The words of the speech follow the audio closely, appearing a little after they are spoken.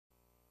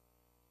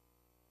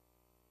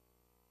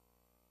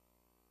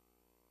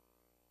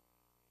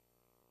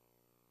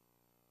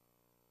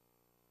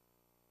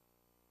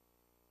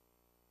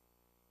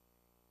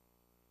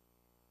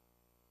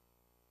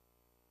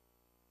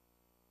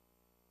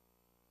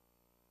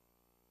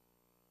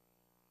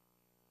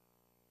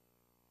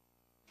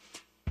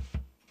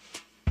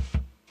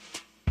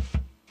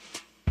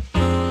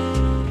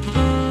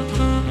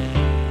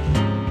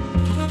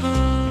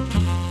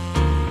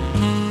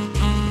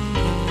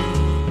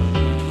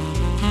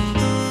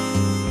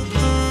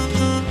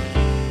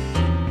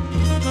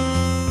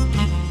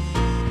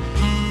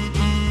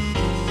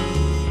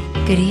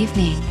Good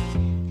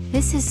evening.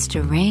 This is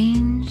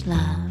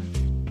StrangeLove,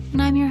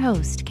 and I'm your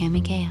host,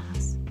 Cami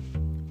Kaos.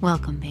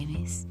 Welcome,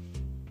 babies.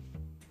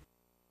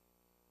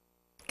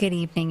 Good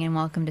evening, and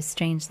welcome to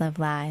StrangeLove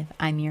Live.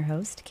 I'm your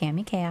host,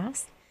 Cami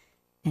Kaos,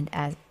 and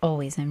as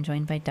always, I'm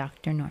joined by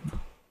Dr. Normal.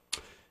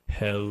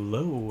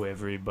 Hello,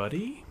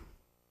 everybody.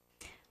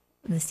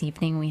 This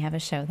evening, we have a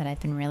show that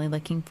I've been really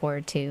looking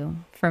forward to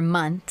for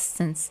months,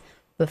 since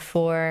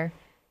before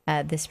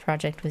this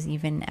project was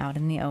even out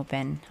in the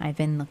open. I've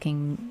been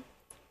looking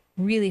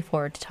really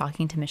forward to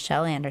talking to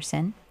Michelle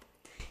Anderson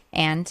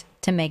and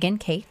to Meagan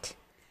Kate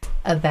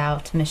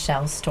about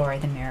Michelle's story,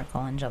 The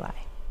Miracle in July.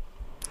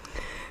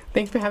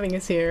 Thanks for having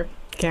us here,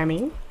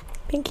 Cami.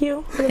 Thank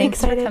you. Really Thanks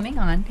excited. for coming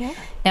on. Yeah.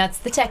 Now, it's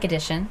the tech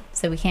edition,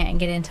 so we can't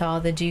get into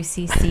all the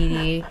juicy,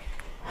 seedy,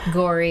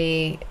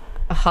 gory,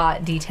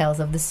 hot details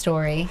of the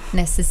story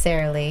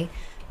necessarily.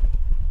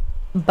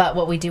 But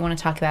what we do want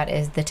to talk about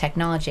is the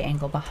technology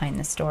angle behind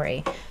the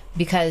story,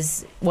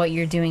 because what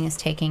you're doing is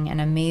taking an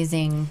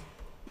amazing,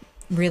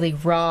 really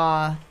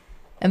raw,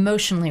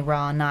 emotionally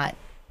raw, not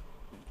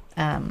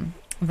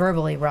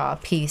verbally raw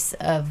piece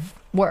of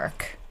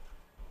work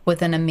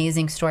with an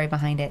amazing story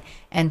behind it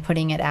and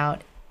putting it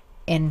out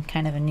in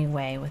kind of a new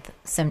way with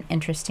some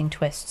interesting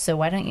twists. So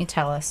why don't you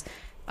tell us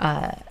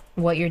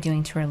what you're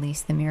doing to release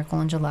The Miracle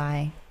in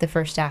July, the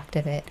first act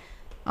of it,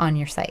 on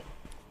your site?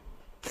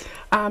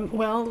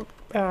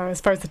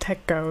 As far as the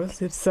tech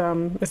goes, it's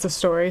a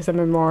story, it's a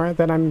memoir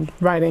that I'm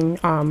writing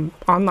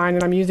online,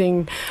 and I'm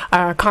using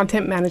a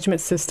content management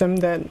system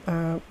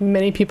that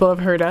many people have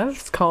heard of.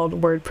 It's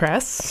called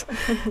WordPress.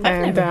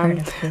 I've never heard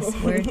of this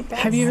WordPress.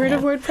 Have you heard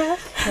of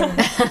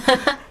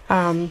WordPress?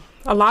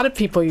 A lot of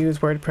people use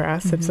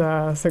WordPress.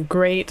 Mm-hmm. It's a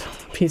great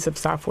piece of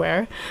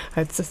software.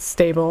 It's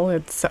stable.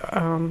 It's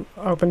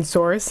open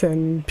source,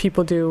 and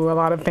people do a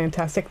lot of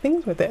fantastic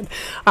things with it.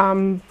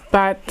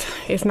 But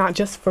it's not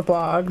just for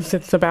blogs.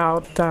 It's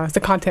about it's a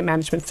content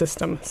management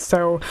system.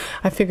 So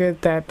I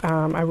figured that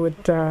I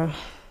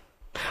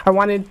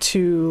wanted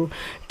to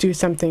do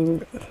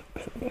something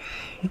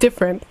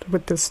different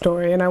with this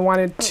story, and I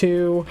wanted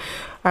to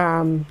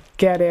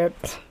get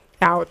it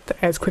out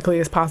as quickly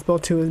as possible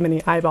to as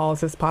many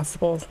eyeballs as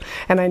possible.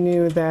 And I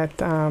knew that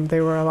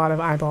there were a lot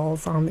of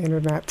eyeballs on the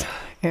internet,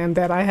 and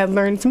that I had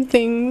learned some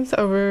things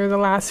over the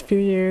last few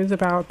years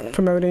about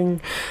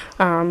promoting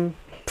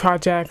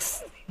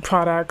projects,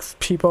 products,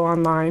 people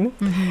online,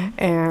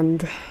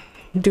 and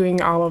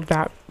doing all of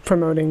that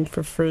promoting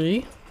for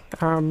free,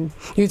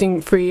 using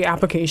free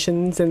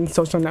applications and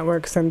social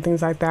networks and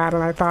things like that.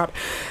 And I thought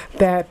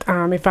that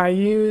if I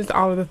used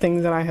all of the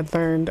things that I had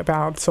learned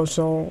about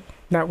social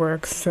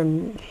networks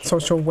and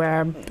social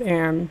web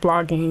and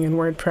blogging and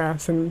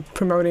WordPress and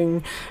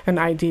promoting an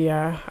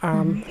idea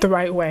the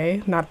right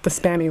way, not the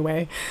spammy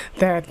way,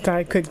 that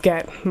I could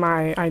get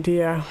my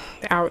idea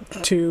out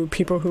to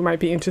people who might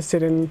be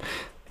interested in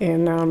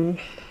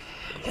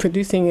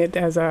producing it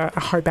as a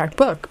hardback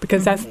book,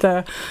 because that's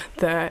the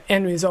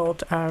end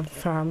result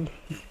of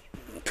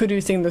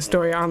producing the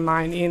story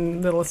online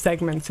in little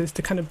segments, is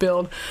to kind of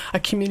build a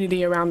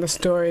community around the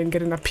story and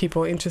get enough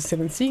people interested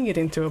in seeing it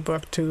into a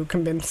book to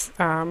convince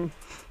a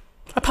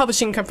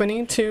publishing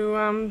company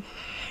to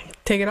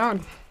take it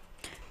on.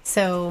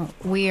 So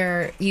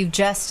you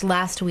just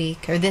last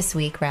week, or this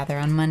week rather,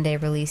 on Monday,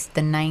 released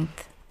the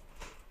 9th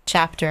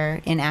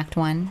chapter in Act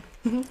 1.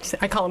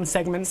 I call them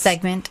segments.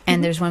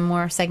 And there's one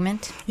more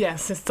segment?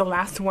 Yes, it's the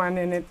last one,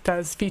 and it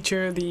does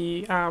feature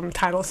the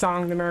title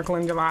song, The Miracle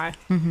in July.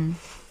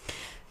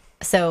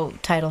 So,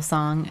 title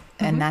song,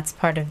 and that's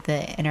part of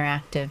the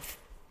interactive.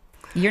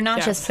 You're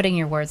not just putting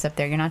your words up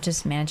there. You're not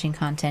just managing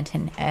content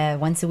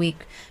and once a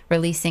week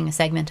releasing a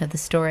segment of the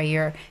story.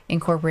 You're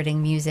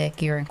incorporating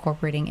music. You're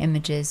incorporating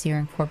images. You're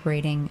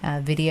incorporating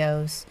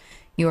videos.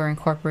 You're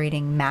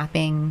incorporating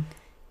mapping.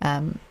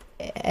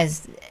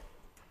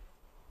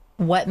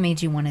 What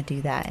made you want to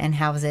do that, and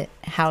how's it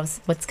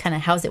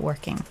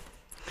working?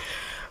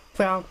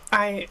 Well,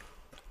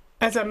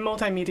 as a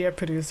multimedia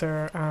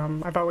producer,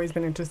 I've always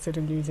been interested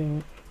in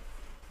using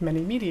many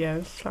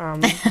medias.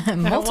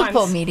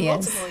 Multiple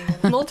medias.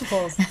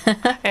 Multiples.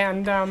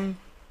 And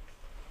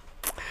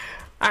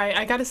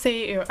I got to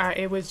say,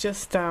 it was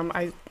just,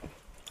 I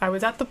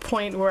was at the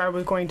point where I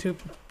was going to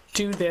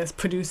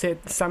produce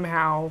it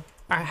somehow.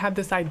 I had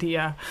this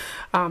idea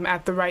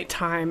at the right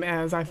time,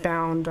 as I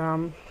found,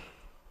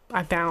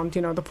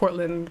 the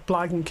Portland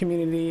blogging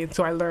community.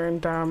 So I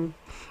learned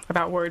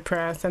about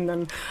WordPress, and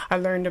then I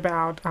learned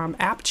about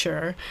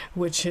Aperture,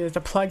 which is a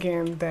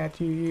plugin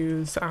that you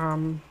use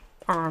on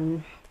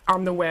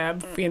the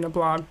web, in a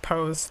blog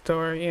post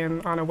or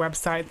on a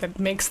website, that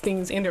makes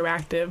things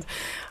interactive.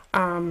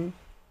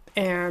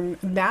 And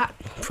that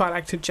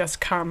product had just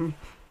come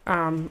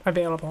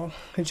available.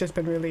 It's just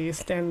been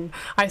released, and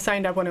I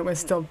signed up when it was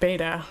still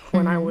beta,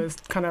 when I was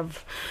kind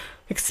of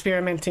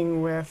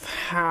experimenting with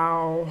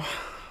how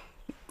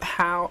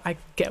I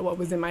get what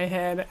was in my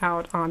head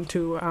out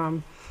onto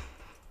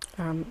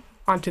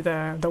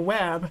the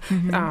web.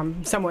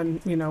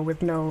 Someone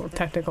with no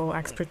technical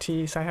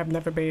expertise. I have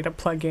never made a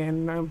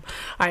plugin.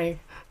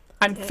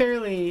 I'm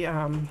fairly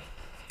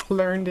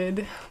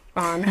learned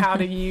on how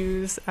to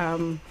use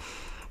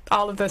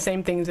all of the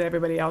same things that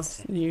everybody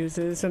else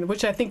uses, and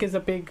which I think is a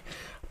big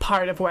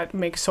part of what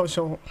makes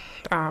social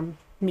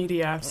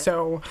media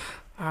so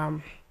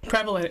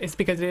prevalent, is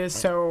because it is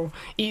so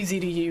easy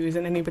to use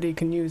and anybody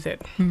can use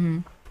it.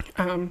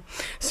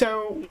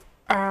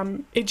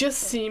 It just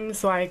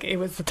seems like it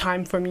was the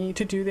time for me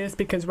to do this,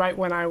 because right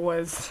when I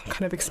was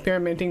kind of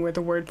experimenting with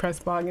the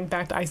WordPress blog, in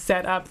fact, I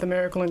set up the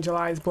Miracle in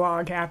July's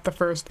blog at the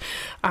first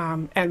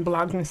and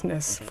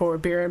Blogmas for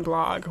Beer and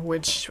Blog,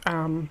 which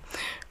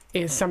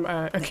is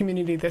a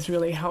community that's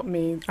really helped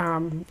me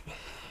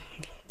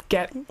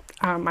get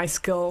my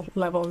skill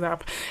levels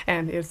up.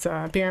 And it's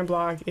Beer and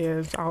Blog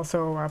is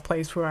also a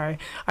place where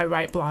I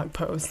write blog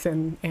posts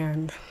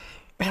and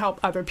help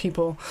other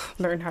people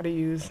learn how to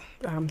use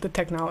the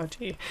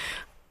technology.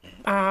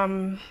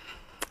 I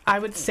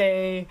would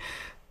say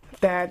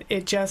that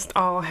it just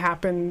all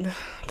happened.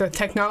 The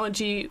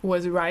technology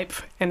was ripe,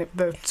 and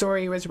the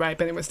story was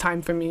ripe, and it was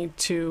time for me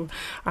to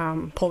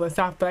pull this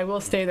off. But I will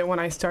say that when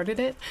I started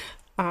it,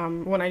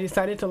 when I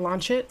decided to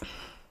launch it,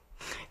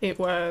 it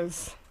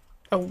was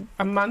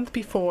a month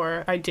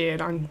before I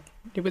did.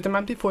 It was a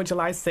month before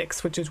July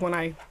 6th, which is when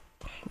I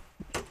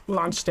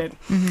launched it.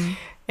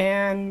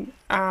 And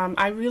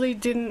I really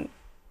didn't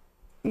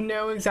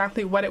know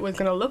exactly what it was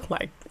going to look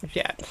like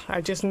yet.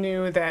 I just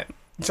knew that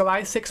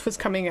July 6th was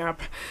coming up,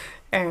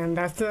 and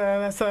that's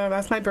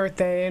my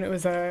birthday, and it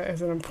was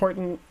an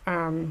important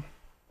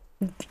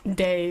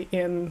day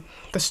in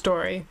the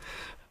story.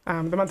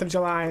 The month of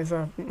July is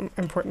an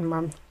important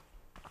month,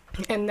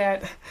 and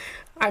that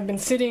I've been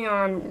sitting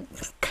on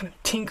kind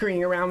of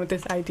tinkering around with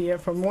this idea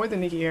for more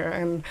than a year,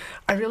 and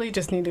I really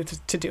just needed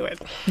to do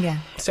it. Yeah.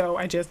 So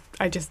I just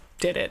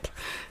did it.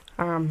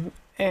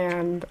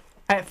 And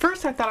at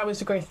first I thought I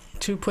was going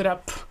to put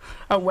up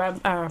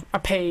a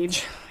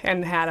page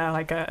and had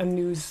a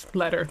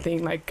newsletter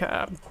thing, like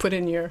put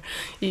in your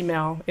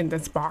email in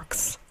this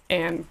box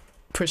and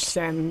push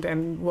send,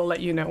 and we'll let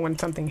you know when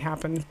something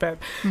happens. But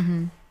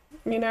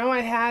I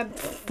had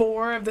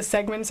 4 of the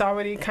segments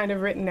already kind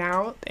of written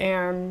out,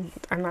 and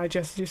I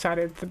just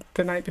decided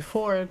the night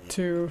before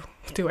to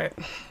do it.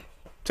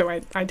 So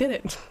I did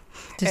it.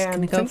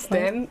 And since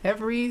then,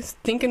 every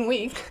stinking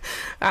week,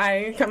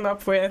 I come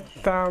up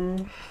with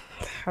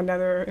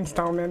another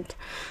installment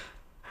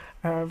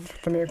of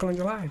The Miracle in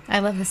July. I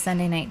love the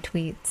Sunday night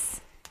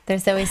tweets.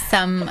 There's always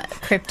some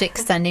cryptic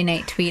Sunday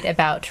night tweet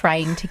about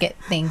trying to get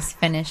things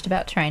finished,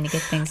 about trying to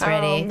get things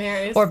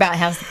ready, or about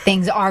how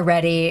things are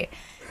ready.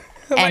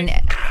 And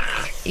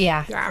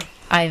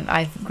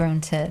I've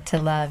grown to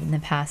love in the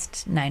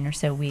past 9 or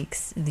so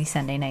weeks the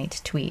Sunday night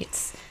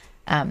tweets.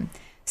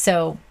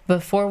 So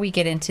before we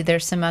get into,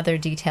 there's some other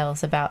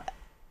details about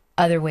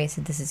other ways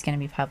that this is going to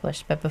be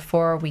published. But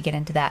before we get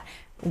into that,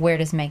 where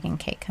does Meagan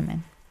Kate come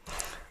in?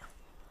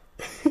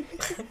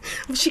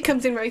 She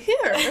comes in right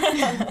here.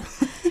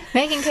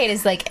 Meagan Kate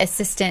is like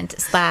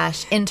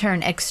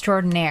assistant/intern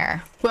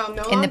extraordinaire. Well,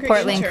 no in the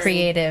Portland intern.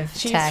 creative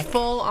She's tech.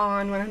 full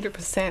on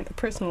 100%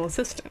 personal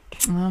assistant.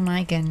 Oh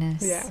my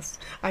goodness. Yes.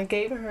 I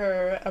gave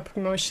her a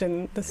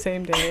promotion the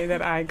same day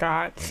that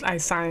I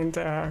signed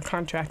a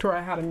contract, or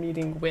I had a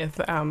meeting with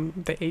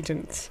the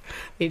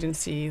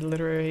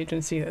literary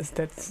agency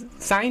that's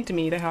signed to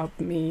me to help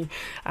me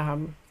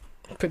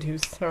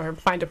produce or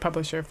find a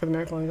publisher for The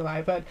Miracle in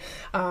July. But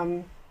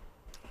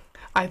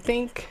I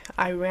think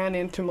I ran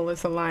into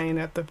Melissa Lyon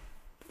at the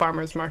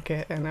farmer's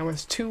market, and I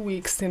was 2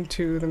 weeks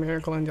into The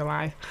Miracle in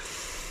July.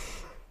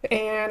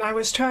 And I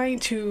was trying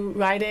to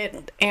write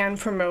it and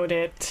promote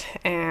it,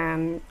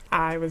 and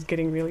I was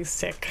getting really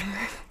sick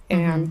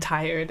and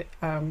tired.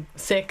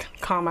 Sick,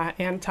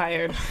 and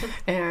tired.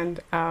 And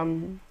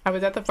I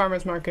was at the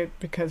farmer's market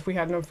because we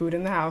had no food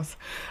in the house,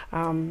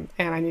 and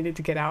I needed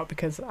to get out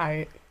because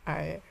I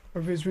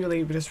was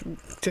really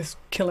just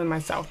killing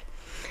myself.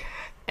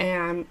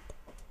 And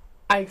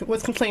I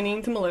was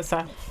complaining to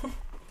Melissa,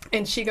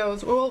 and she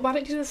goes, well, why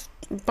don't you just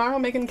borrow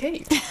Meagan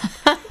Kate?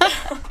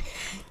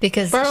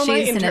 Because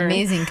she's an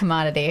amazing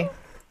commodity.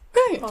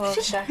 Right. Oh,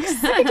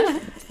 shucks.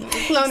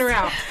 Loan her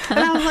out. And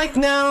I was like,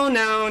 no.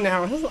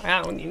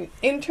 I don't need an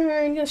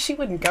intern. She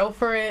wouldn't go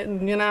for it.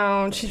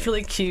 And, she's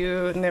really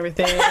cute and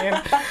everything.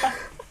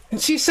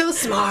 And she's so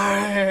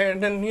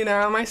smart. And,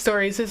 my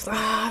story is just,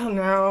 I don't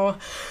know.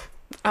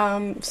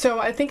 So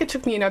I think it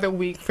took me another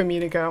week for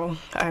me to go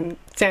and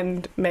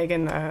send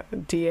Meagan a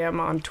DM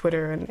on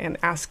Twitter and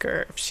ask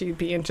her if she'd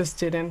be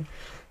interested in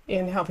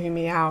helping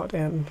me out.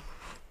 And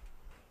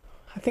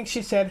I think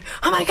she said,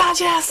 oh my God,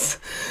 yes,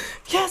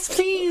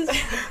 please,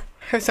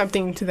 or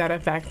something to that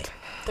effect.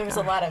 There was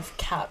a lot of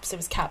caps. It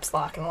was caps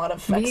lock and a lot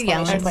of Were you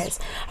exclamation yelling? points.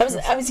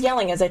 I was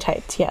yelling as I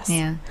typed. Yes.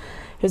 Yeah.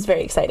 It was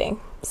very exciting.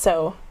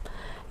 So,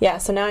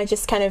 so now I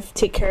just kind of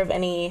take care of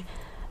any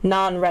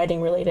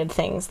non-writing related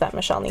things that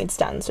Michelle needs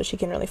done, so she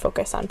can really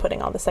focus on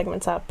putting all the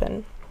segments up.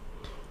 And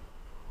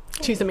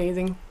she's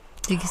amazing.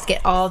 Do you just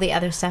get all the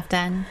other stuff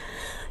done?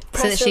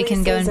 So that she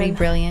can go and be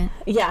brilliant.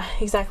 Yeah,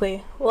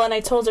 exactly. Well, and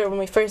I told her when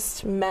we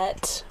first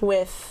met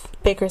with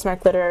Baker's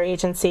Mark Literary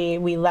Agency,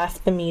 we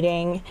left the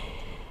meeting,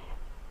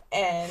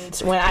 and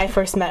when I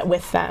first met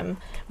with her,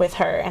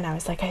 and I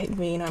was like, I'm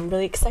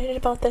really excited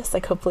about this.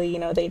 Like, hopefully,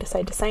 they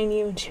decide to sign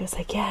you. And she was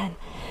like, yeah. And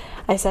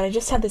I said, I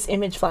just had this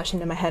image flash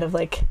into my head of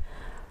like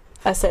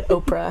us at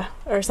Oprah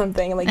or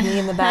something, like me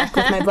in the back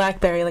with my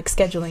BlackBerry, like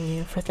scheduling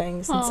you for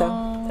things.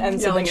 And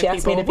so then she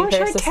asked me to be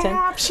her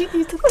assistant. She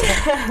needs a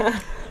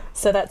tap.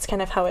 So that's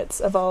kind of how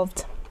it's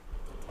evolved.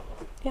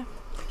 Yeah.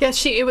 Yeah.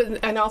 It was,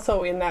 and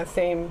also in that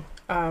same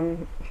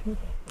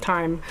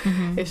time,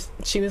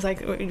 she was like,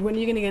 when are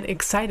you gonna get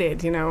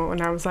excited,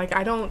 and I was like,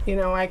 I don't,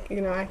 I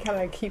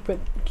kind of keep it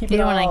you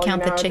don't want to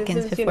count the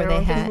chickens before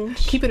they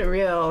hatch. Keeping it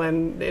real,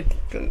 and it,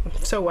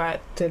 so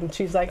what? And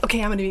she's like,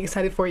 okay, I'm gonna be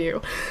excited for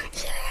you.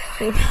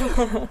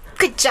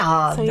 Good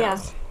job. So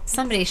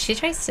yeah, she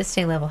tries to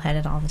stay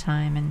level-headed all the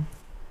time, and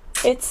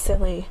it's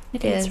silly.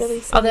 It's really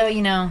silly. Although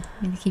you need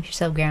to keep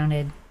yourself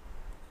grounded.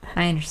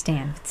 I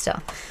understand, but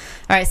still.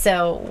 All right,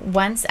 so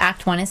once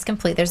Act 1 is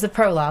complete, there's the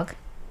prologue.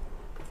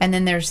 And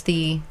then there's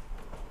the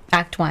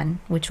Act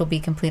 1, which will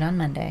be complete on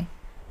Monday.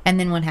 And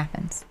then what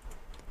happens?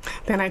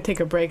 Then I take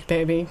a break,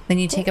 baby. Then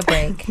you take a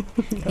break.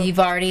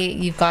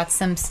 You've got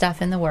some stuff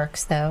in the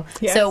works, though.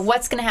 Yes. So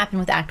what's going to happen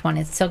with Act 1?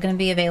 Is it still going to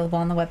be available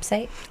on the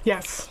website?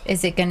 Yes.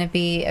 Is it going to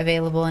be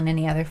available in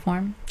any other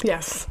form?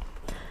 Yes.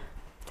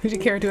 Would you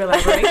care to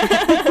elaborate?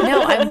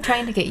 No, I'm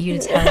trying to get you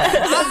to tell us.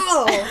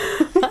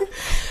 Oh!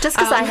 Just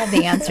because I have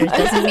the answers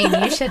doesn't mean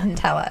you shouldn't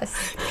tell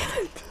us.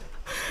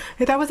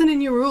 That wasn't in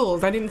your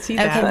rules. I didn't see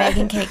that. Okay,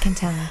 Meagan Kate can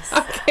tell us.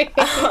 Okay.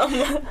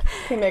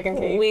 Meagan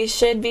Kate. We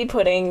should be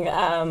putting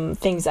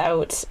things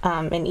out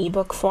in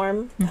ebook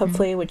form,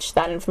 hopefully, which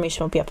that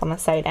information will be up on the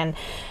site. And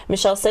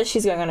Michelle says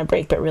she's going on a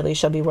break, but really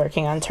she'll be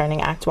working on turning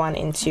Act 1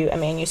 into a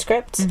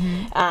manuscript,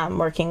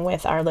 working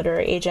with our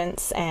literary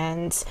agents.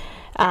 And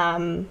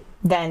then,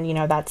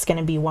 that's going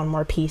to be one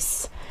more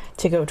piece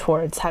to go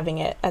towards having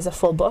it as a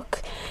full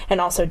book. And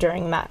also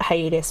during that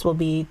hiatus, we'll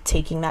be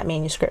taking that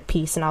manuscript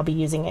piece and I'll be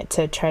using it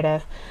to try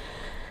to,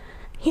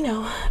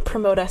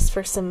 promote us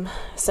for some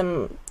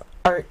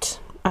art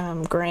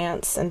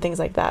grants and things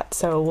like that.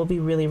 So we'll be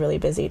really, really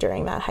busy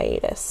during that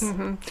hiatus.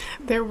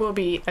 There will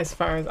be, as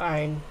far as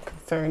I'm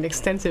concerned,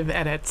 extensive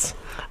edits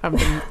of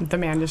the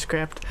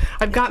manuscript.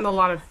 I've gotten a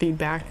lot of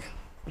feedback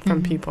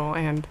from people,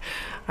 and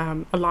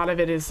a lot of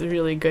it is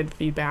really good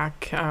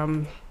feedback.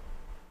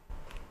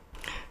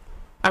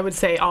 I would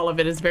say all of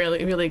it is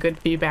really, really good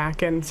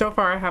feedback, and so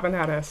far I haven't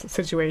had a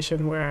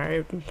situation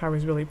where I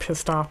was really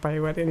pissed off by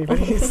what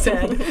anybody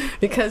said,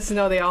 because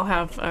they all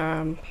have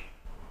an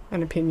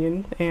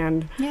opinion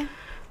and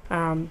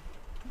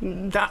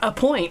a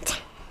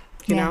point,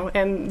 you know.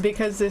 And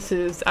because this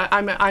is,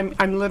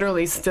 I'm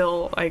literally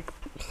still like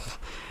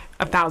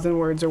 1,000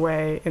 words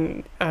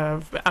away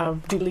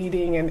of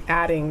deleting and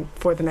adding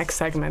for the next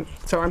segment.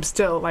 So I'm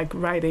still like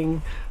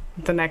writing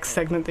the next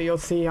segment that you'll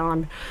see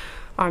on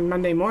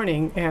Monday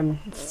morning, and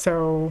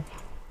so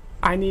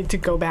I need to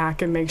go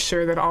back and make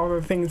sure that all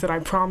the things that I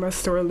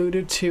promised or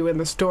alluded to in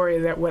the story,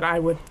 that what I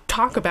would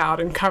talk about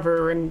and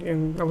cover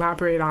and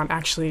elaborate on,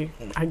 actually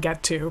I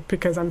get to,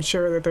 because I'm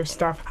sure that there's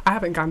stuff I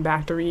haven't gone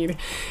back to read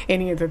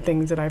any of the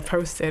things that I've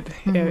posted.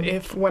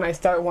 If when I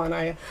start one,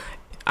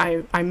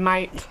 I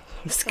might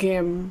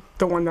skim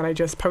the one that I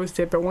just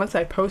posted, but once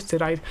I post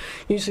it, I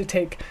usually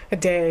take a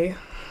day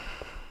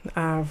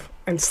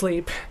and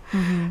sleep,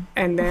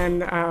 and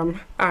then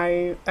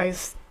I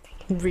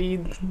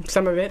read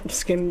some of it,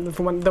 skim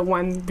the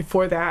one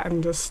before that,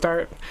 and just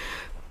start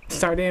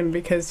in,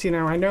 because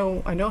I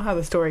know how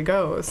the story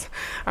goes,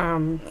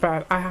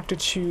 but I have to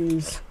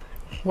choose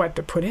what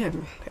to put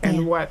in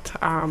and what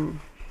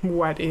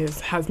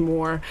has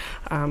more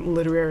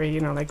literary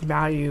like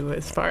value,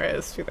 as far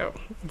as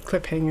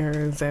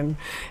cliffhangers and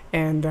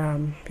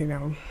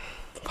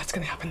what's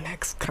going to happen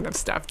next kind of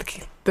stuff,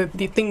 the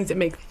things that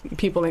make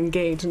people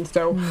engage. And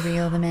so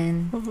reel them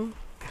in.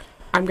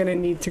 I'm going to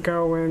need to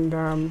go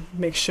and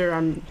make sure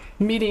I'm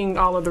meeting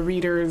all of the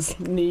readers'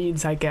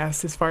 needs, I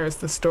guess, as far as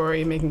the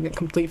story, making it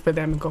complete for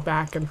them, and go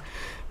back and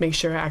make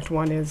sure Act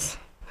 1 is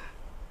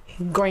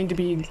going to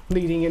be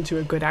leading into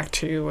a good Act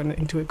 2 and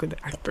into a good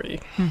Act 3.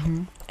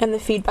 And the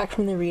feedback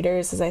from the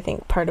readers is, I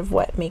think, part of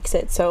what makes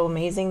it so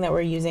amazing that we're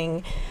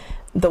using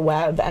the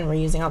web and we're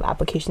using all the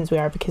applications we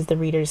are, because the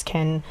readers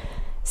can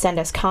send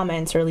us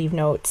comments or leave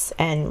notes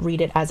and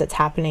read it as it's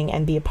happening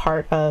and be a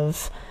part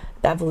of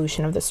the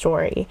evolution of the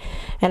story.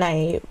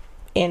 And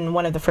in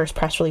one of the first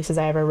press releases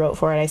I ever wrote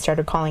for it, I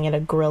started calling it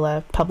a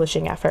guerrilla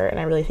publishing effort, and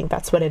I really think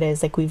that's what it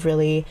is. Like, we've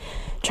really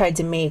tried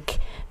to make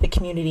the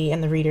community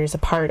and the readers a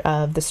part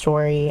of the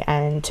story,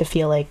 and to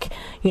feel like,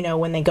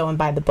 when they go and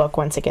buy the book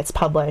once it gets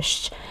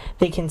published,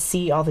 they can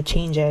see all the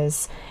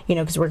changes,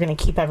 because we're going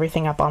to keep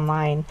everything up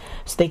online,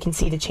 so they can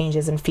see the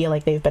changes and feel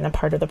like they've been a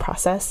part of the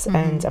process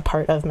and a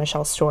part of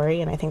Michelle's story.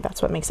 And I think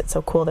that's what makes it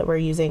so cool, that we're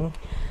using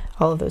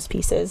all of those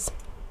pieces.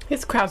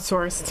 It's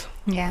crowdsourced.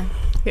 Yeah.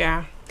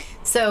 Yeah.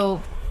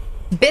 So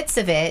bits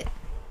of it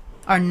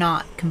are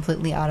not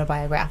completely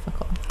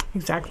autobiographical?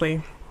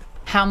 Exactly.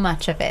 How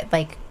much of it?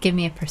 Like, give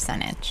me a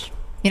percentage.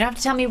 You don't have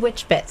to tell me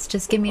which bits.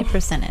 Just give me a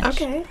percentage.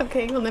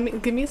 Okay. Well,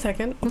 give me a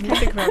second. Let me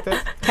think about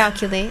this.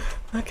 Calculate.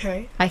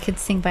 Okay. I could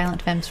sing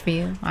Violent Femmes for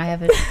you. I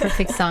have a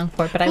perfect song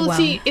for it, but I won't.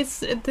 See,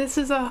 this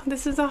is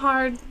a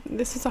hard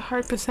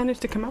percentage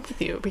to come up with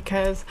you,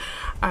 because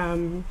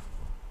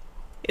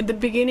the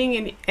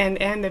beginning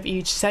and end of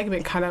each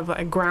segment kind of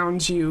like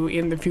grounds you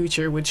in the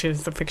future, which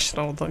is the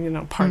fictional,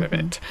 part of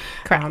it.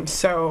 Correct.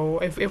 So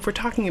if we're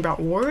talking about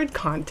word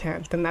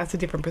content, then that's a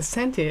different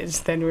percentage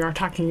than we are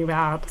talking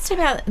about. It's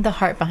about the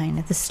heart behind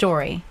it, the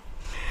story.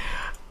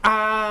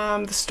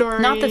 The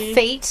story. Not the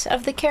fate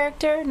of the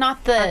character,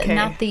 not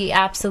the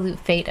absolute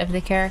fate of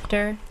the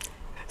character.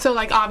 So,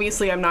 like,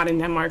 obviously, I'm not in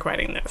Denmark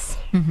writing this.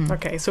 Mm-hmm.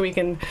 Okay, so we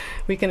can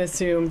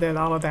assume that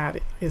all of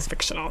that is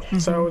fictional. Mm-hmm.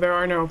 So there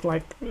are no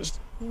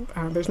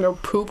there's no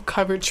poop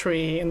covered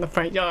tree in the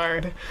front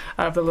yard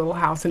of the little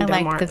house in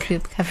Denmark. I like the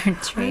poop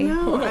covered tree. I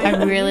know.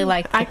 I really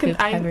like the poop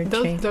covered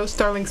tree. Those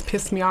starlings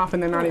piss me off,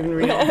 and they're not even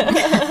real.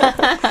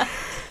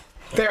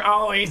 They're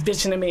always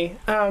bitching at me.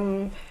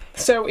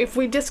 So if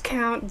we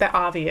discount the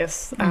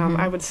obvious,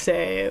 I would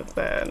say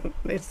that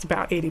it's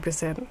about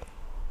 80%.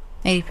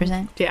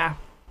 80%? Yeah.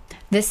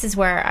 This is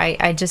where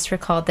I just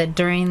recalled that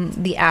during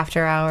the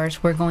after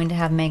hours, we're going to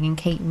have Meagan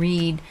Kate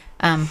read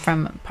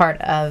from part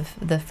of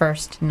the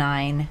first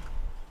 9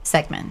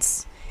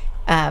 segments.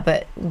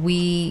 But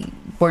we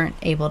weren't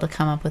able to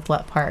come up with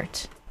what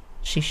part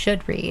she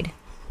should read.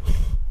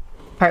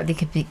 Partly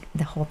could be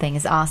the whole thing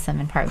is awesome,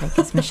 and partly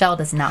because Michelle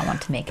does not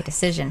want to make a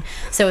decision.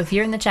 So if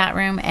you're in the chat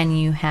room and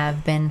you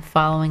have been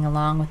following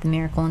along with The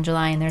Miracle in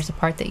July, and there's a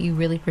part that you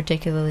really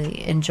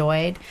particularly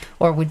enjoyed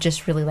or would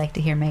just really like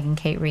to hear Meagan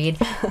Kate read,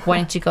 why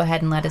don't you go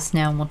ahead and let us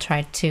know, and we'll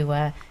try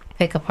to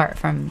pick a part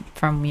from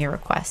your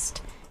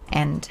request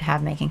and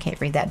have Meagan Kate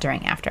read that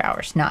during after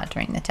hours, not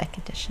during the tech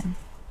edition.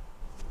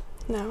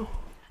 No.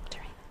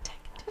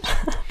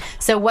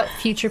 So what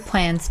future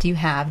plans do you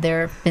have?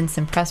 There have been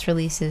some press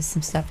releases,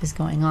 some stuff is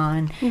going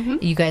on. Mm-hmm.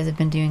 You guys have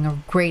been doing a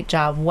great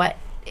job. What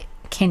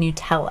can you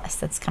tell us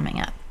that's coming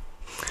up?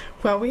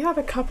 Well, we have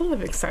a couple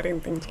of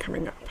exciting things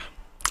coming up.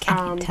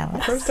 Can you tell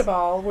us? First of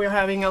all, we're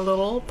having a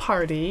little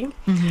party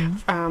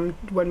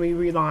when we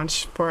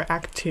relaunch for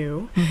Act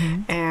 2,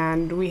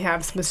 and we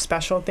have some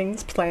special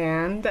things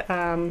planned.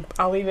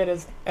 I'll leave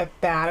it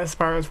at that as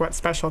far as what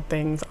special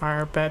things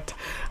are, but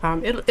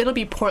it'll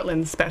be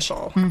Portland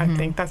special. I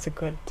think that's a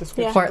good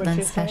description. Yeah.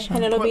 Portland special.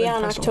 And it'll be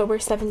on Portland special. October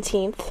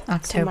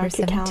 17th. So mark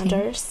your 17th.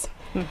 calendars.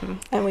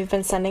 And we've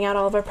been sending out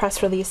all of our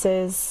press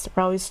releases.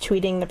 We're always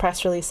tweeting the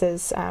press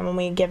releases when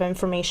we give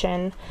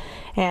information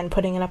and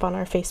putting it up on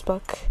our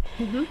Facebook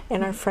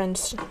and our friend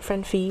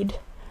feed.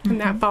 And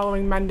that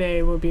following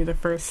Monday will be the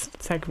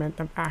first segment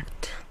of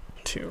Act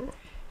 2.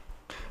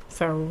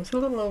 So it's a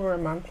little over a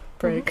month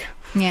break.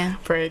 Yeah.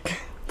 Break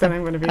that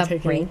I'm going to be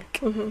taking.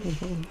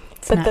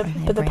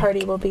 But the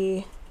party will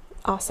be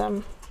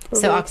awesome. We're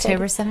So really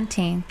October excited.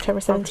 17th. October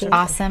 17th.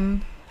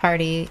 Awesome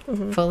party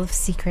full of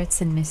secrets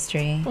and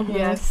mystery.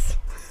 Yes.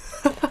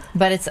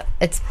 But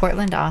it's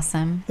Portland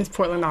awesome. It's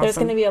Portland awesome. There's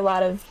going to be a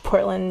lot of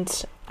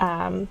Portland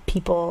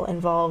people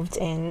involved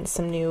in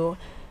some new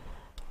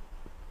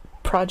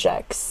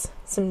projects,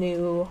 some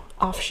new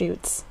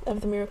offshoots of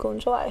The Miracle in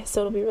July.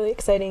 So it'll be really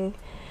exciting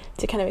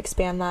to kind of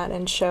expand that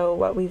and show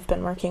what we've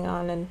been working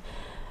on and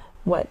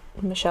what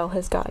Michelle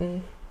has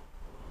gotten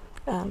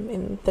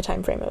in the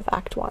time frame of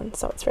Act 1.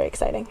 So it's very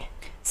exciting.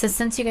 So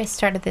since you guys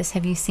started this,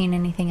 have you seen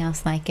anything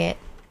else like it?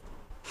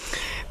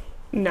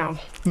 No.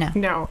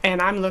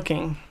 And I'm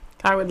looking.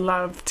 I would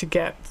love to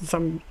get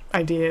some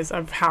ideas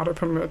of how to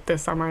promote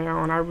this on my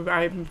own.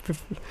 I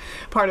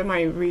part of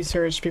my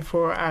research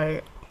before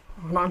I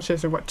launched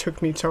this, or what took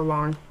me so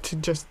long to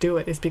just do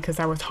it, is because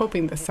I was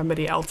hoping that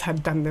somebody else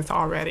had done this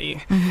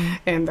already,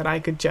 and that I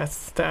could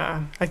just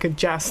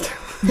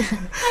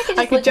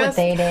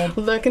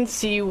look and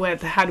see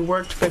what had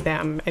worked for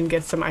them and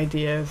get some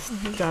ideas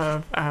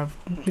of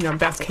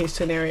best case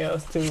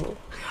scenarios.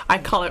 I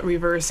call it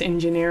reverse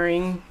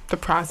engineering the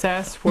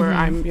process, where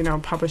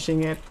I'm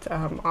publishing it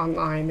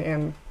online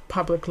and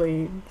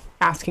publicly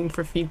asking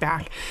for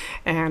feedback,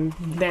 and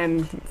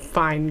then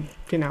find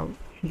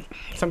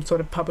some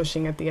sort of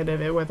publishing at the end of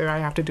it, whether I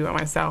have to do it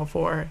myself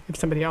or if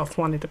somebody else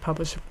wanted to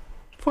publish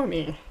for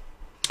me.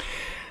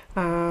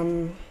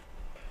 Do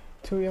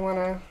you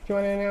want to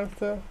announce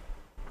the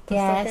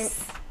Yes.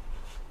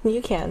 second?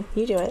 You can.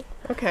 You do it.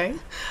 Okay.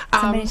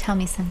 Somebody tell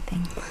me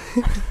something.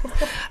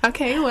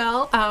 Okay,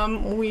 well,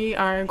 we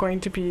are going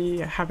to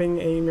be having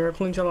a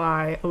Miracle in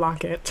July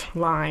locket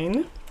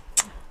line.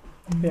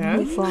 Yes.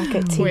 With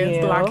Locket to With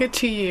You. Locket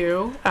to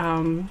You.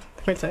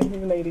 Which you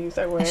ladies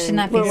are wearing. I should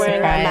not be We're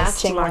wearing our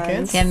surprised. matching Lockets.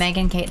 ones. Yeah,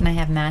 Meagan Kate and I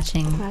have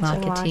matching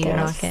Locket to You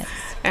lockets. lockets.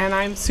 And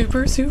I'm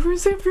super, super,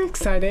 super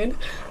excited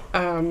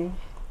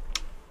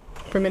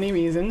for many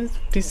reasons,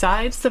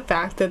 besides the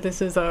fact that this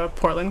is a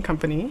Portland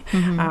company.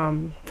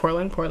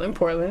 Portland.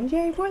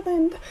 Yay,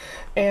 Portland.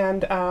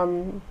 And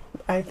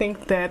I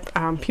think that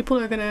people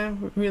are going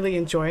to really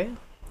enjoy it.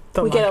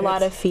 the we get a lockets.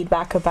 lot of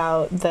feedback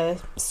about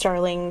the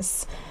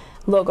Starlings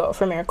logo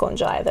for Miracle in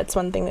July. That's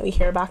one thing that we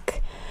hear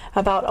back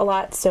about a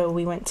lot. So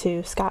we went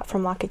to Scott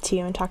from Lock It To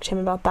You and talked to him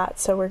about that.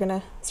 So we're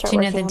gonna start. Do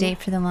you know working the on date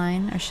for the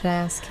line, or should I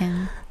ask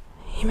him?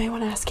 You may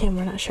want to ask him.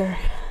 We're not sure.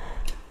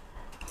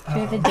 Do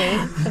you have a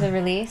date for the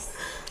release?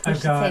 We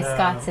should say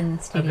Scott's in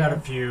the studio. I've got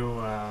a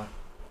few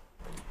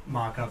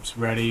mock-ups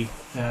ready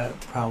that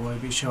probably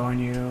be showing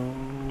you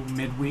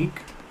midweek.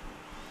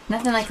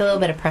 Nothing like a little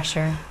bit of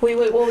pressure.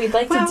 We'd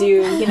like to do,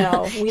 you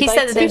know. He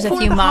said that there's a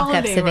Before few the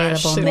mock-ups holiday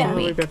rush, available it'll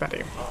be midweek.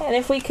 better. And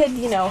if we could,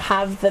 you know,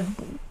 have the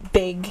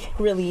big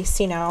release,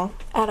 you know,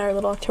 at our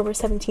little October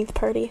 17th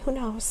party, who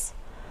knows?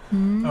 Oh,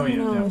 yeah,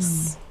 Who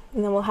knows?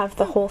 And then we'll have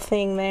the whole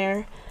thing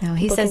there. No,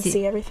 he People says can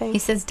see everything. he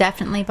says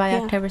definitely by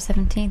Yeah. October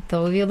 17th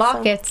there will be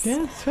lockets.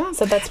 Yes, yes.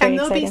 So that's very And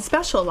there'll exciting. be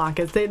special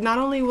lockets. They not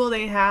only will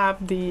they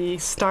have the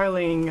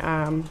Starling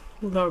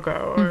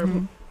logo, or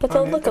Mhm. But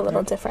they'll on it, look a but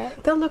little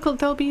different. they'll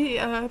be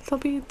Some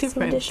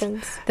different.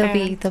 additions. They'll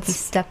be And-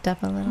 stepped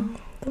up a little.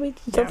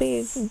 They'll be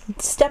Yes.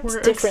 steps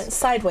We're different,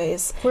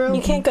 sideways. We're-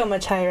 You can't go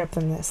much higher up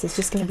than this. It's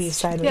just going to be a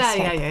sideways Yeah,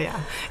 step. yeah.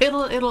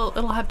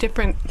 It'll have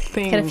different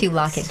things. Got a few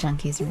locket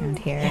junkies around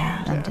here.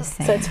 Yeah. I'm just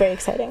saying. So it's very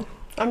exciting.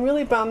 I'm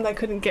really bummed I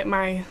couldn't get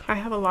I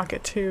have a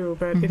locket too,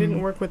 but it didn't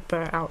Mhm. work with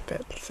the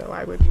outfit, so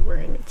I would be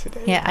wearing it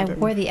today. Yeah, I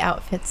And wore the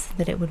outfits so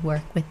that it would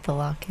work with the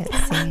locket.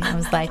 See, I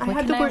was like, I what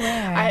had can to I wear.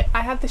 wear? I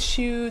had the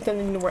shoes,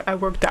 and then I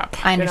worked up.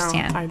 I you know,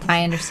 understand.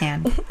 I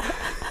understand.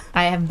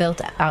 I have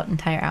built out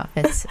entire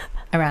outfits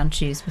around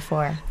shoes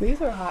before.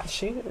 These are hot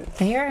shoes.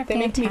 They are They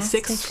make me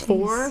fantastic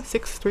 6'4", shoes.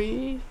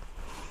 6'3".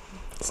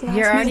 It's not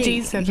You're already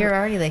decent. you're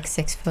already like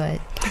 6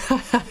 foot,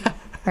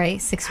 right?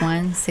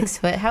 6'1", 6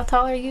 foot. How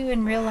tall are you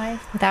in real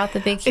life without the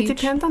big It huge?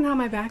 depends on how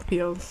my back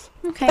feels.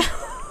 Okay,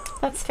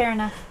 that's fair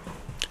enough.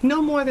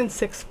 No more than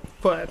 6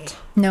 foot,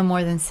 No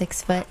more than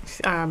 6 foot.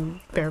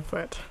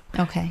 barefoot,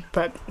 Okay.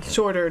 but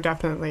shorter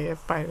definitely if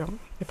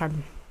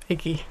I'm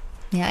achy.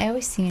 Yeah, I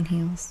always see you in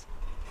heels.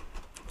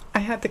 I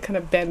had to kind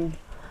of bend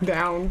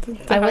down. to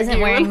I hug wasn't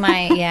you. wearing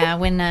my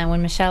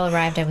when Michelle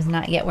arrived. I was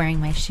not yet wearing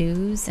my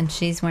shoes, and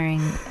she's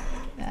wearing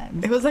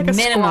It was like a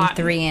minimum squat.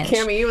 3 inch.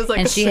 Cami, it was like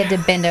and a she had to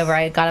bend over.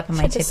 I got up on She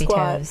my had to tippy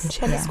squat. toes. She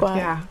had to squat.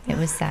 Yeah. It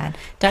was sad.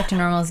 Dr.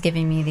 Normal is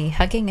giving me the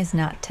hugging is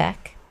not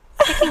tech.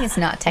 Hugging is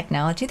not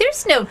technology.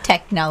 There's no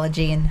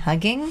technology in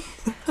hugging.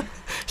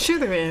 Sure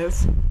there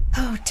is.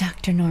 Oh,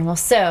 Dr. Normal.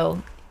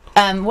 So,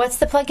 what's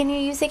the plugin you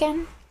use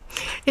again?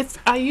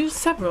 I use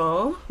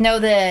several. No,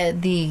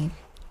 the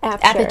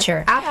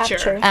Aperture.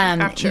 Aperture.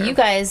 Aperture. You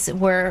guys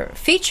were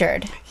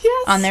featured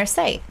Yes. on their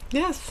site.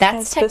 Yes.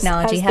 That's As the-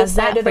 technology. as the How's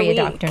site that of for the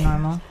you, week. Dr.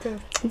 Normal?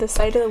 The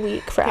site of the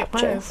week for It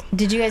Aperture. was.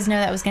 Did you guys know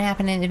that was going to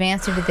happen in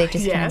advance, or did they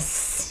just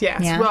Yes.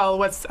 Yes. Yeah. Well,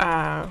 what's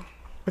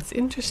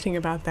interesting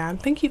about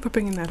that? Thank you for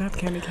bringing that up,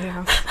 Cami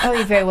Kaos. Oh,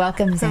 you're very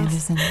welcome, Ms.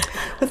 Anderson.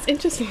 What's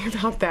interesting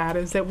about that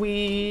is that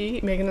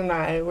Meagan and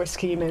I were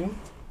scheming,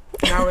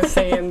 and I was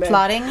saying that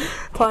Plotting?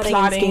 Plotting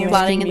Plotting and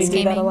Plotting and We do that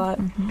scheming? a lot.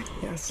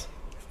 yes,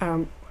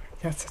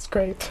 yes, it's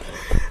great.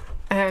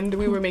 And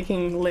we were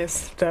making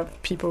lists of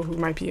people who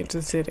might be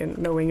interested in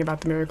knowing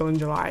about the Miracle in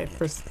July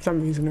for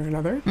some reason or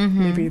another. Mhm.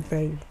 Maybe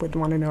they would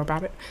want to know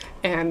about it.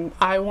 And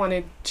I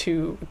wanted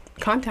to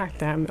contact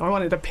them. I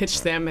wanted to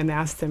pitch them and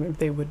ask them if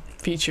they would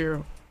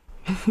feature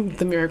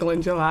the Miracle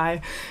in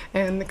July.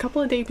 And a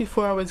couple of days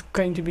before I was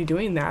going to be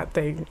doing that,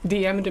 they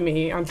DM'd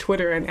me on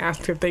Twitter and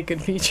asked if they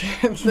could feature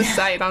the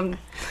site on.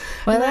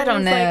 Well, and I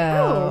don't was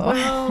know.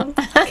 like, oh,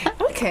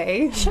 well,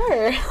 okay.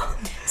 Sure.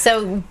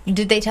 So,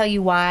 did they tell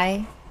you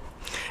why?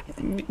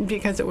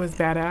 Because it was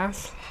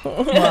badass.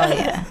 Well,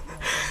 yeah.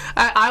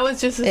 I was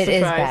just as It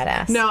is surprised.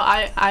 badass. No,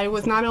 I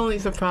was not only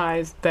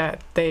surprised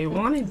that they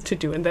wanted to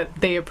do it,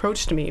 that they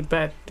approached me,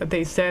 but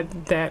they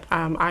said that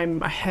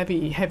I'm a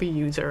heavy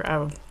user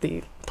of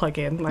the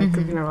plugin. Like,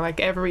 Mhm. like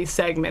every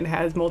segment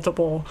has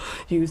multiple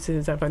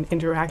uses of an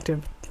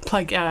interactive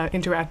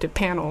interactive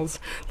panels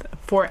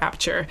for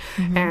Aperture,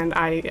 Mhm. and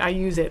I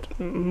use it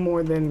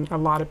more than a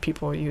lot of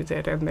people use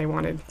it, and they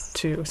wanted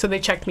to, so they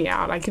checked me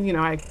out. I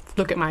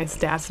look at my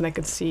stats and I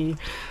could see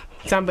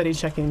somebody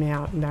checking me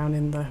out down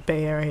in the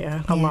Bay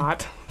Area a Yeah.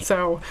 lot.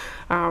 So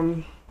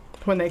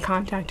when they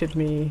contacted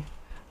me,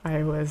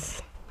 I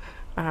was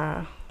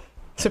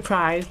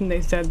surprised, and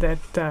they said that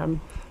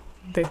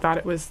they thought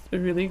it was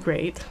really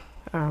great.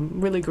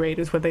 Really great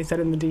is what they said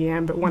in the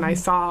DM, but when I Mhm.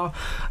 saw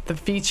the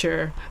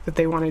feature that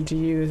they wanted to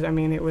use,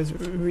 it was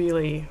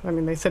really,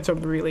 they said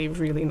some really,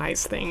 really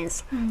nice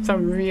things.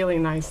 Some really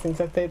nice things.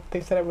 That they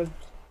said it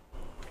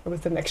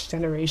was the next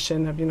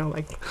generation of,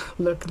 like,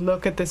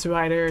 look at this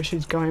writer,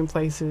 she's going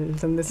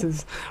places, and this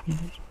is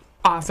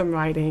awesome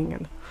writing.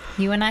 And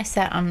You and I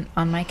sat on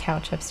my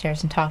couch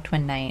upstairs and talked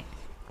one night,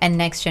 and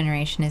Next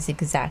Generation is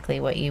exactly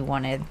what you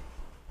wanted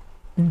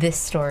this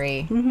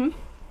story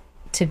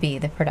to be,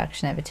 the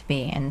production of it to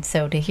be. And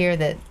so to hear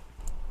that,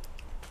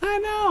 I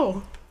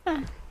know.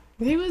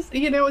 It was,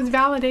 it was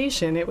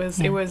validation. It was,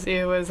 Yeah.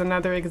 it was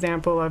another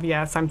example of,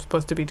 yes, I'm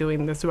supposed to be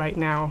doing this right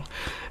now.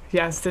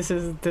 Yes, this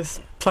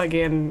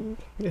plugin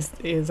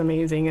is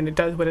amazing, and it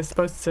does what it's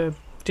supposed to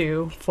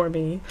do for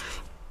me.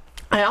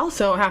 I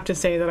also have to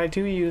say that I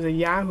do use a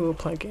Yahoo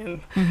plugin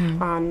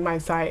on my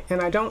site,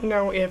 and I don't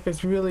know if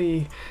it's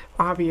really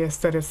obvious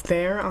that it's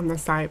there on the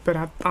site,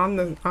 but on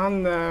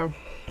the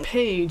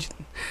page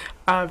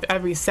of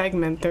every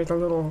segment, there's a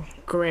little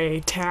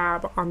gray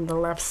tab on the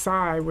left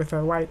side with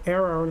a white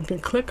arrow, and if you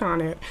click on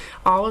it,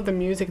 all of the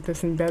music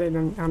that's embedded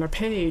on a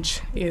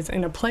page is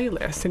in a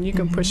playlist, and you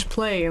can push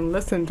play and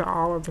listen to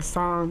all of the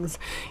songs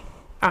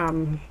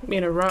in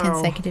a row.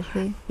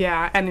 Consecutively?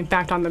 Yeah, and in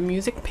fact, on the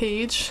music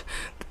page,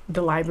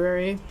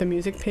 the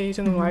music page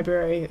in the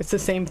library, it's the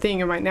same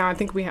thing. And right now,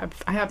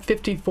 I have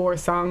 54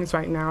 songs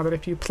right now that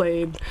if you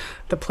played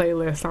the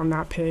playlist on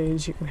that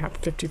page, you can have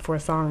 54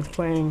 songs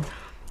playing.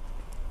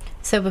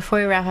 So before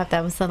we wrap up,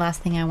 that was the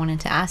last thing I wanted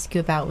to ask you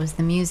about was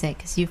the music,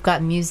 because you've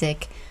got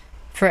music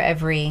for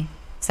every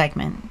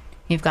segment.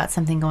 You've got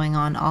something going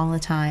on all the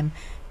time.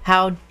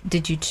 How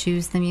did you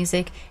choose the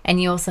music?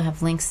 And you also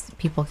have links,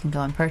 people can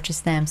go and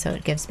purchase them, so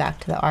it gives back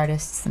to the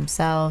artists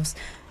themselves.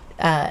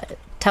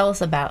 Tell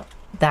us about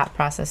that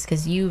process,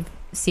 because you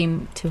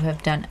seem to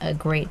have done a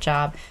great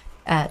job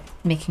at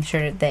making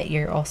sure that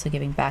you're also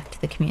giving back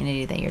to the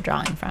community that you're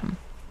drawing from.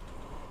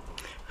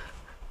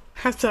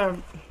 That's a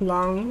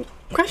long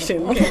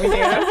question.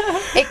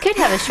 It could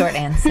have a short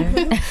answer.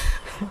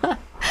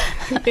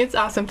 It's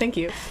awesome. Thank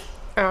you.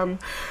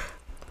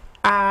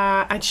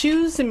 I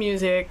choose the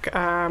music.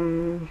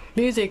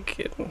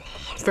 Music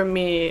for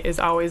me is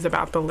always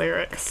about the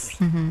lyrics,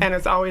 and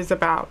it's always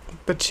about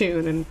the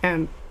tune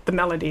and the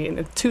melody, and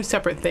it's two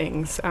separate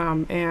things.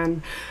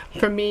 And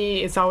for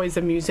me, it's always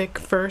the music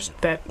first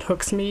that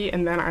hooks me,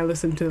 and then I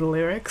listen to the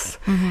lyrics.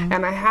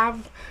 And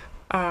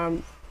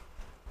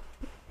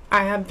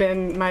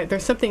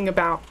there's something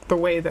about the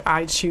way that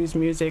I choose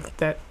music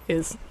that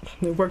it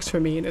works for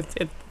me, and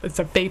it's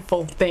a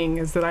faithful thing,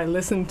 is that I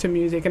listen to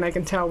music and I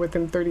can tell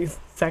within 30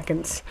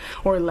 seconds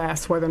or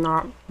less whether or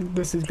not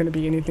this is going to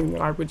be anything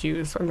that I would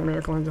use on the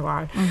Miracle in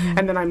July.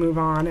 And then I move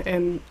on,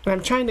 and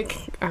I'm trying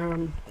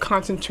to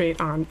concentrate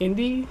on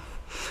indie,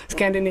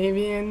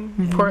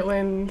 Scandinavian,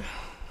 Portland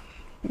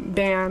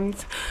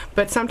bands,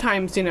 but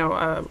sometimes,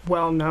 a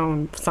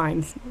well-known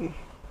science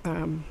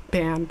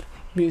band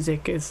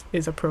music is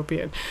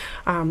appropriate.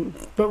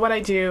 But what I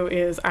do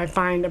is I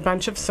find a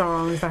bunch of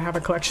songs. I have a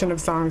collection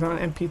of songs on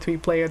an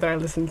MP3 player that I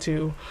listen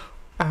to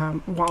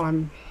while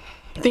I'm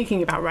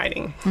thinking about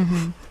writing.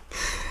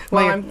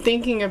 While I'm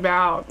thinking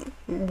about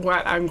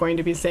what I'm going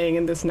to be saying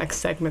in this next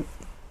segment,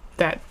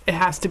 that it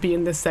has to be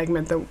in this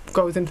segment that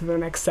goes into the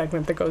next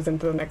segment that goes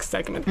into the next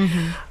segment.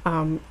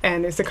 And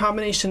it's a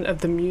combination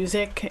of the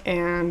music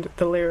and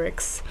the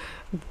lyrics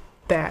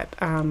that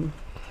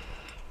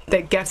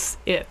gets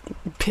it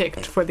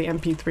picked for the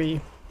MP3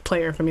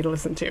 player for me to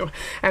listen to.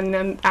 And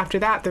then after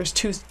that, there's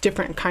two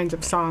different kinds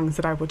of songs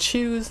that I will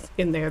choose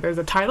in there. There's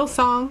a title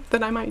song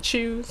that I might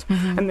choose,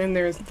 and then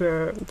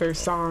there's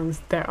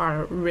songs that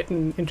are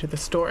written into the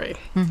story.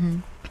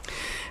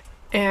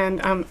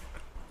 And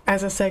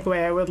as a segue,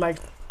 I would like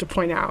to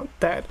point out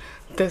that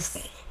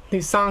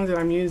these songs that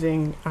I'm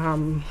using,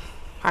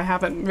 I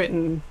haven't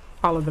written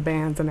all of the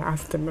bands and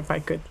asked them if I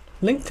could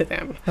link to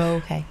them. Oh,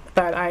 okay.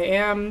 But I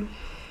am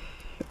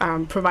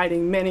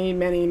providing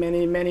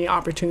many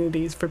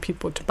opportunities for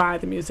people to buy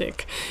the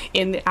music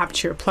in the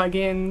Aperture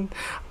plugin.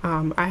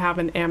 I have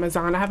an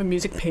Amazon. I have a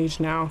music page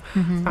now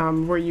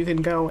where you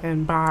can go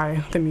and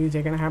buy the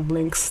music, and I have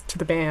links to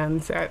the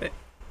bands at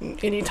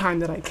any time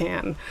that I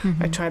can.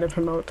 I try to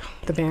promote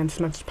the bands as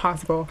much as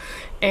possible,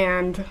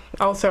 and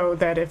also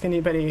that if any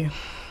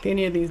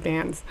of these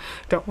bands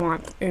don't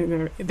want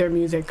their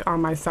music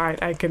on my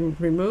site, I can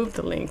remove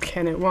the link,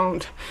 and it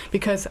won't,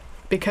 because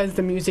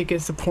the music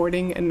is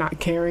supporting and not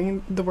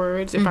carrying the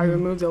words. If I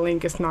remove the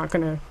link, it's not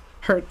going to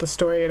hurt the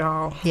story at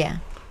all. Yeah.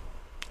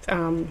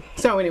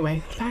 So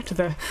anyway, back to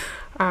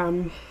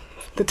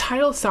the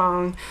title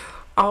song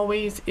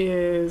always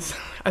is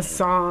a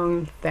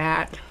song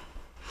that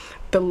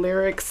the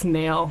lyrics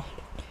nail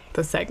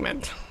the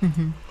segment.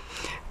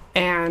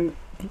 And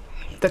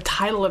the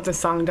title of the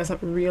song doesn't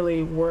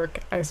really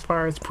work as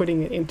far as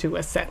putting it into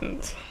a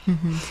sentence.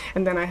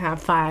 And then I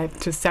have 5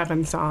 to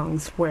 7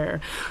 songs where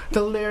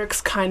the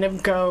lyrics kind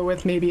of go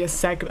with maybe a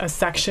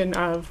section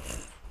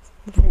of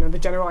the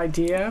general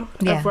idea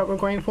of what we're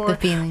going for, the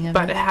feeling of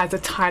but it has a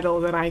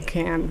title that I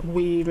can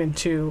weave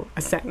into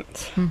a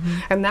sentence.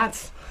 And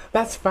that's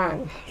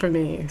fun for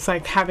me. It's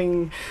like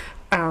having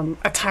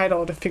a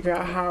title to figure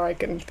out how I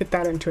can fit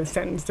that into a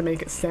sentence to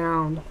make it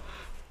sound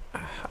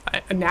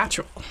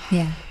natural.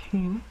 Yeah.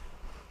 All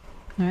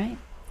right.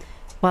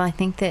 Well, I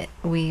think that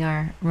we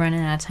are running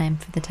out of time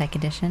for the tech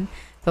edition,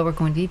 but we're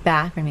going to be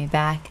back. We're going to be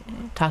back,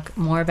 talk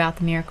more about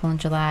the Miracle in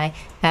July,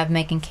 have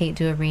Meagan Kate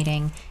do a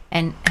reading,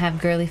 and have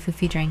girly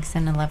foofy drinks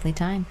and a lovely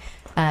time.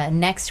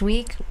 Next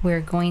week,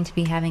 we're going to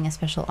be having a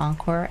special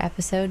encore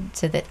episode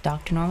so that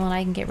Dr. Normal and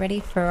I can get ready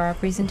for our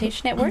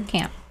presentation at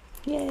WordCamp.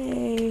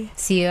 Yay.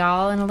 See you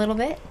all in a little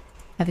bit.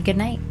 Have a good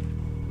night.